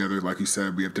rush together. Like you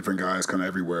said, we have different guys kind of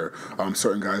everywhere.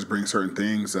 Certain guys bring certain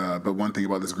things, but one thing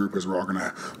about this group is we're all going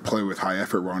to play with high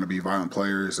effort. We're going to be violent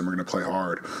players, and we're going to play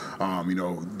hard.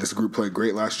 This group played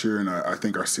great last year, and I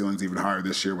think our ceiling's even higher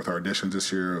this year with our additions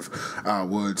this year of Al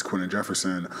Woods, Quinn, and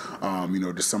Jefferson.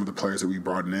 Just some of the players that we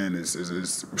brought in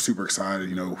is super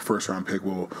excited. First round pick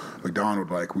Will McDonald.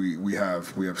 We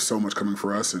have so much coming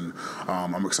for us, and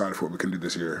I'm excited for what we can do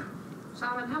this year.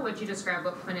 Solomon, how would you describe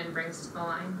what Quinnen brings to the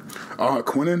line?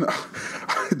 Quinnen,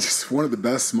 just one of the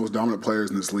best, most dominant players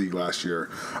in this league last year.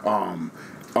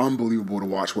 Unbelievable to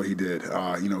watch what he did.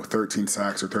 13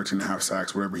 sacks or 13 and a half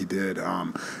sacks, whatever he did.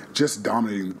 Just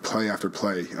dominating play after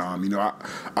play.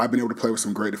 I've been able to play with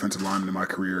some great defensive linemen in my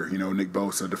career. Nick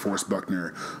Bosa, DeForest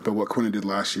Buckner. But what Quinnen did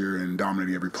last year and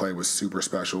dominating every play was super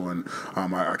special, and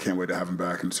I can't wait to have him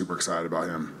back and super excited about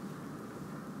him.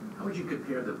 How would you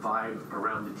compare the vibe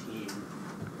around the team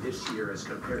this year as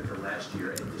compared to last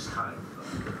year at this time?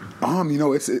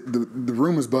 The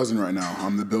room is buzzing right now.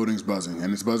 The building's buzzing,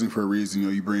 and it's buzzing for a reason.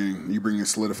 You bring a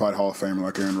solidified Hall of Famer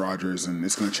like Aaron Rodgers, and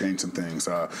it's going to change some things.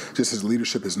 Just his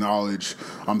leadership, his knowledge,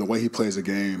 the way he plays a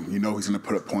game. He's going to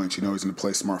put up points. He's going to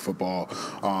play smart football.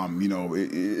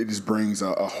 It just brings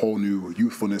a whole new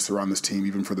youthfulness around this team,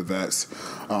 even for the vets.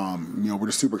 We're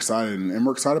just super excited, and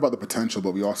we're excited about the potential,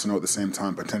 but we also know at the same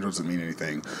time potential doesn't mean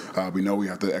anything. We know we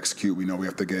have to execute. We know we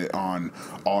have to get on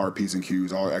all our P's and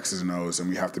Q's, all our X's and O's, and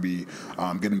we have to be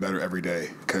getting better every day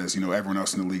because everyone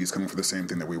else in the league is coming for the same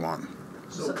thing that we want.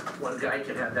 So one guy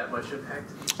can have that much impact?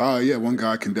 Yeah, one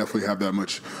guy can definitely have that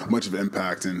much of an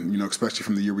impact, and especially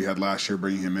from the year we had last year,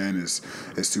 bringing him in is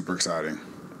super exciting.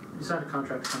 You signed a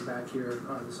contract to come back here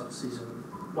this offseason.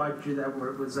 Why did you do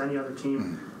that? Was any other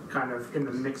team kind of in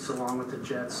the mix along with the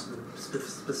Jets?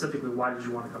 Specifically, why did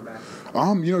you want to come back?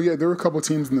 There were a couple of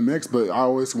teams in the mix, but I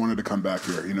always wanted to come back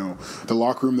here. The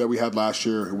locker room that we had last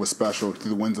year was special. Through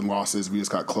the wins and losses, we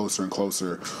just got closer and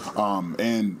closer.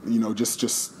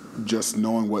 Just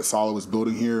knowing what Saleh was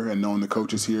building here and knowing the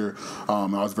coaches here, I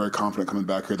was very confident coming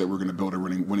back here that we're going to build a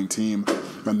winning team.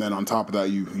 And then on top of that,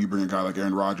 you bring a guy like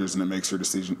Aaron Rodgers, and it makes your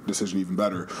decision even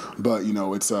better. But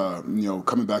it's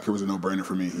coming back here was a no-brainer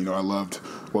for me. I loved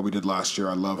what we did last year.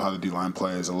 I love how the D-line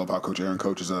plays. I love how Coach Aaron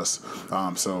coaches us. I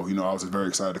was very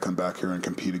excited to come back here and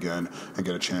compete again and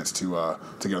get a chance to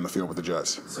get on the field with the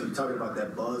Jets. So you're talking about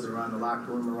that buzz around the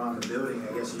locker room, around the building.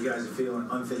 I guess you guys are feeling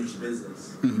unfinished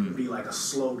business. Mm-hmm. It'd be like a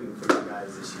slogan for you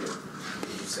guys this year, would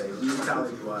you say?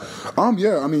 Mentality-wise.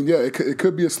 It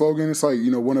could be a slogan. It's like,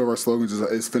 one of our slogans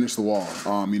is finish the wall.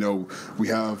 We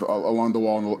have along the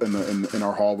wall in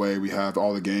our hallway, we have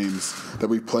all the games that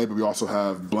we've played, but we also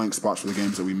have blank spots for the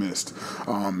games that we missed.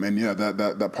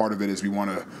 That part of it is we want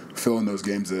to fill in those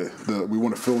games. We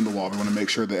want to fill in the wall. We want to make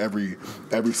sure that every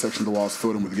section of the wall is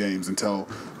filled in with games until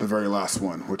the very last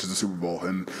one, which is the Super Bowl.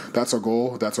 And that's our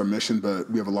goal. That's our mission. But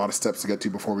we have a lot of steps to get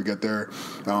to before we get there.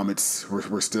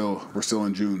 We're still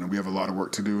in June, and we have a lot of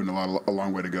work to do and a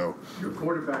long way to go. Your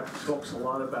quarterback talks a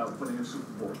lot about winning a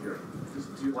Super Bowl here.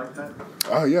 Do you like that?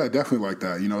 Yeah, I definitely like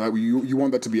that. You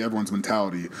want that to be everyone's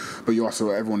mentality, but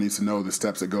everyone needs to know the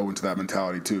steps that go into that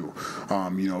mentality too. All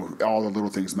the little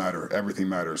things matter. Everything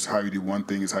matters. How you do one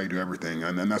thing is how you do everything,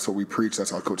 and that's what we preach.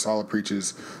 That's how Coach Saleh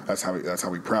preaches. That's how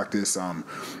we practice. And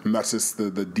that's just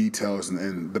the details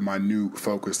and the minute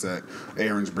focus that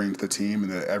Aaron's bringing to the team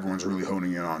and that everyone's really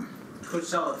honing in on. Coach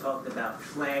Saleh talked about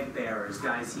flag bearers,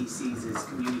 guys he sees as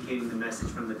communicating the message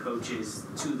from the coaches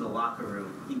to the locker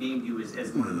room. He named you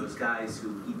as one of those guys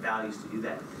who he values to do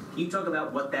that. Can you talk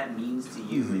about what that means to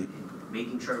you and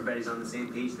making sure everybody's on the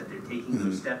same page, that they're taking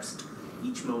those steps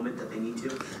each moment that they need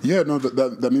to? Yeah, no,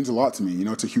 that means a lot to me. You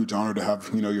know, it's a huge honor to have,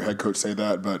 you know, your head coach say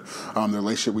that, but the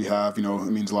relationship we have, you know,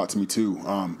 it means a lot to me too.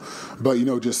 But, you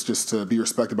know, just to be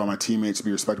respected by my teammates,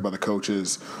 be respected by the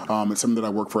coaches, it's something that I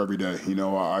work for every day. You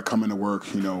know, I come into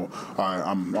work, you know,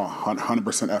 I'm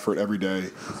 100% effort every day,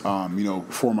 you know,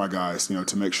 for my guys, you know,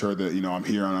 to make sure that, you know, I'm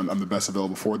here and I'm the best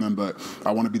available for them, but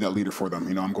I want to be that leader for them.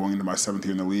 You know, I'm going into my 7th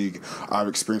year in the league. I've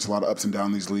experienced a lot of ups and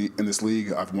downs in this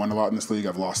league. I've won a lot in this league.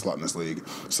 I've lost a lot in this league.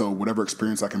 So whatever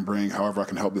experience I can bring, however I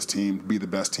can help this team be the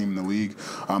best team in the league,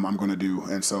 I'm going to do.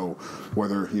 And so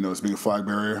whether, you know, it's being a flag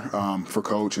bearer for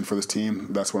coach and for this team,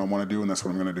 that's what I want to do, and that's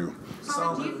what I'm going to do.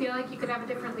 Solomon, do you feel like you could have a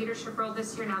different leadership role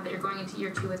this year now that you're going into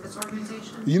year 2 with this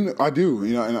organization? You know, I do,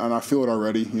 you know, and I feel it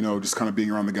already, you know, just kind of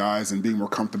being around the guys and being more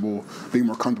comfortable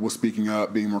speaking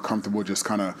up, being more comfortable just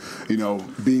kind of, you know,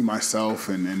 being myself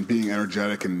and being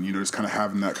energetic and, you know, just kind of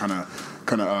having that kind of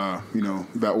you know,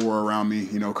 that aura around me,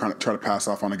 you know, kind of try to pass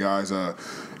off on the guys.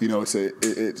 You know,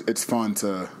 it's fun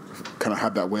to kind of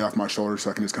have that weight off my shoulders so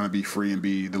I can just kind of be free and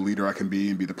be the leader I can be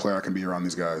and be the player I can be around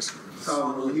these guys.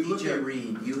 So when DJ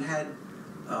Reed, you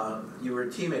were a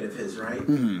teammate of his, right?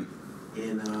 Mm-hmm.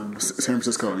 In San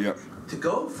Francisco, yep. To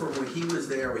go from when he was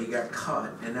there, where he got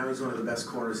cut, and now he's one of the best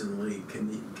corners in the league. Can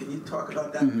you talk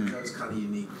about that? Mm-hmm. Because it's kind of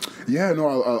unique. Yeah,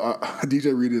 no,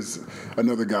 DJ Reed is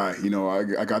another guy, you know,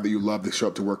 a guy that you love to show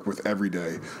up to work with every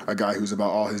day, a guy who's about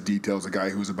all his details, a guy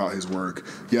who's about his work.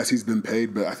 Yes, he's been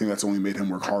paid, but I think that's only made him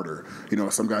work harder. You know,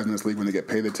 some guys in this league, when they get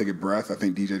paid, they take a breath. I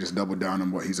think DJ just doubled down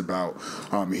on what he's about.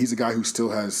 He's a guy who still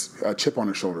has a chip on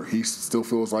his shoulder. He still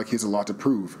feels like he has a lot to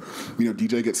prove. You know,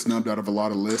 DJ gets snubbed out of a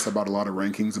lot of lists, about a lot of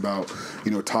rankings, about,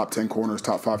 you know, top 10 corners,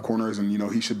 top 5 corners, and, you know,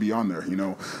 he should be on there, you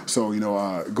know. So, you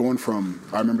know, going from,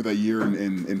 I remember that year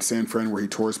in San Fran where he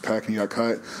tore his pec and he got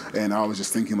cut, and I was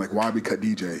just thinking, like, why we cut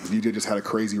DJ? DJ just had a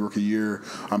crazy rookie year,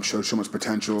 showed so much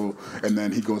potential, and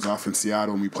then he goes off in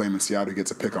Seattle, and we play him in Seattle, he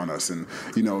gets a pick on us, and,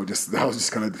 you know, just that was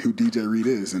just kind of who DJ Reed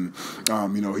is, and,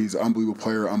 you know, he's an unbelievable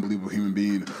player, unbelievable human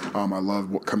being. I love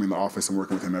coming in the office and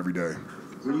working with him every day.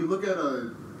 When you look at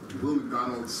Will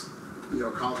McDonald's, you know,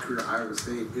 college career at Iowa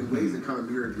State, in ways that kind of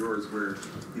mirrored yours, where,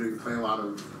 you know, you're playing a lot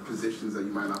of positions that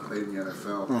you might not play in the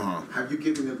NFL. Uh-huh. Have you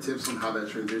given him tips on how that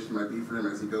transition might be for him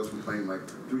as he goes from playing like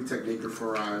 3 technique or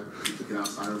 4-eye to kicking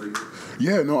outside over here?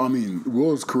 Yeah, no, I mean,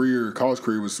 Will's college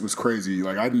career was crazy.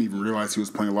 Like, I didn't even realize he was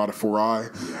playing a lot of 4-eye,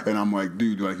 and I'm like,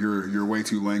 dude, like, you're way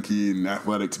too lanky and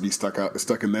athletic to be stuck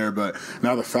in there. But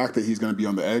now the fact that he's going to be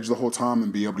on the edge the whole time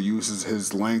and be able to use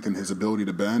his length and his ability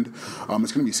to bend, it's going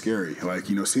to be scary. Like,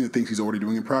 you know, seeing the things he's already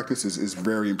doing in practice is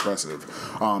very impressive.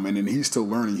 And then he's still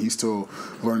learning. He's still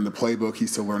learning the playbook.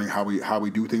 He's still learning how we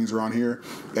do things around here,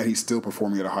 and he's still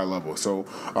performing at a high level. So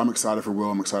I'm excited for Will.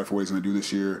 I'm excited for what he's going to do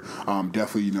this year.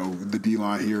 Definitely, you know, the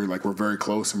D-line here, like, we're very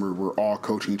close, and we're all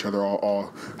coaching each other,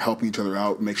 all helping each other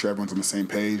out, make sure everyone's on the same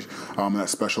page. And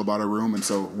that's special about our room. And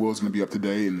so Will's going to be up to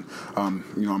date, and,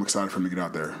 you know, I'm excited for him to get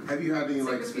out there. Have you had any,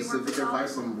 like, specific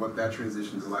advice on what that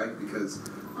transition is like? Because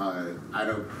I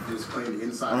know just playing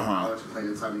inside of college, playing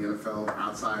inside the NFL,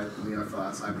 outside the NFL,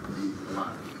 outside can be a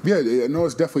lot. Yeah, no,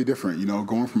 it's definitely different. You know,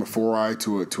 going from a 4-eye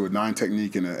to a 9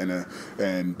 technique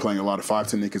and playing a lot of 5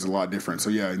 technique is a lot different.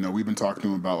 So yeah, you know, we've been talking to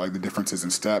him about, like, the differences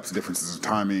in steps, the differences in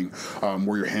timing,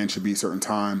 where your hand should be certain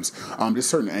times,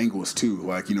 just certain angles too.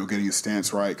 Like, you know, getting his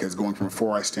stance right, because going from a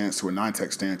 4-eye stance to a 9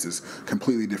 tech stance is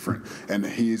completely different. And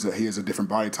he has a different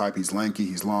body type. He's lanky,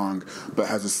 he's long, but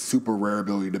has a super rare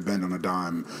ability to bend on a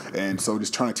dime. And so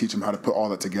just trying to teach him how to put all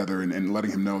that together and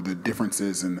letting him know the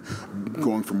differences and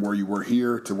going from where you were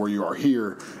here to where you are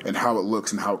here and how it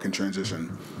looks and how it can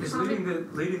transition. Is leading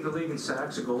the league in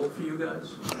sacks a goal for you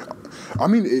guys? I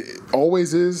mean, it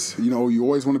always is. You know, you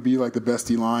always want to be like the best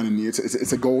D-line, and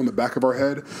it's a goal in the back of our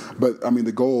head. But, I mean,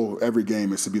 the goal every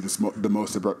game is to be the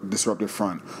most disruptive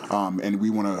front. And we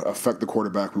want to affect the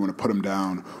quarterback. We want to put him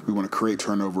down. We want to create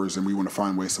turnovers, and we want to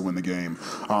find ways to win the game.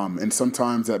 And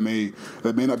sometimes that may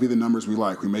not be the numbers we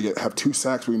like. We may have 2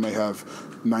 sacks. We may have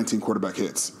 19 quarterback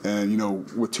hits. And, you know,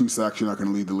 with 2 sacks, you're not going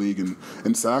to lead the league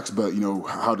in sacks. But, you know,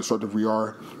 how disruptive we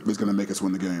are is going to make us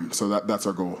win the game. So that's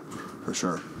our goal, for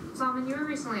sure. Solomon, you were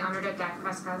recently honored at Dak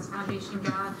Prescott's Foundation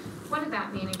Gala. What did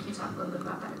that mean, and can you talk a little bit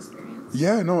about that experience?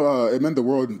 Yeah, no, it meant the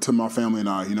world to my family and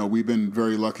I. You know, we've been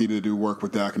very lucky to do work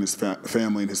with Dak and his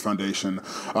family and his foundation.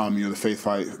 You know, the Faith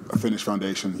Fight Finish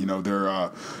Foundation. You know, they're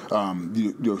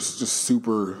you know, just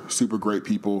super great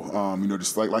people. You know,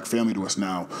 just like family to us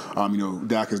now. You know,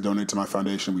 Dak has donated to my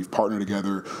foundation. We've partnered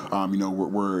together. You know,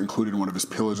 we're included in one of his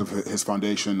pillars of his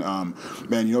foundation.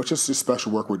 Man, you know, it's just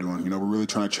special work we're doing. You know, we're really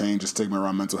trying to change the stigma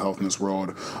around mental health in this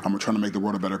world. We're trying to make the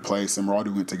world a better place, and we're all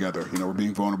doing it together. We're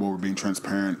being vulnerable, we're being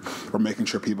transparent, we're making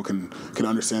sure people can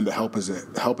understand that help is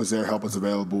there, help is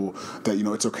available, that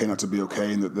it's okay not to be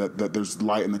okay, and that there's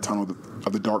light in the tunnel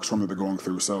of the dark storm that they're going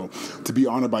through. So to be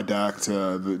honored by Dak,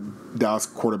 to the Dallas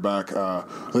quarterback,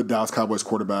 the Dallas Cowboys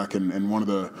quarterback, and one of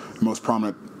the most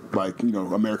prominent,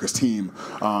 America's team,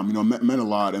 meant a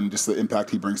lot, and just the impact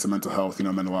he brings to mental health,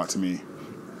 meant a lot to me.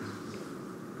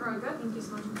 Very good. Thank you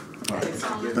so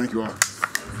much. Thank you all.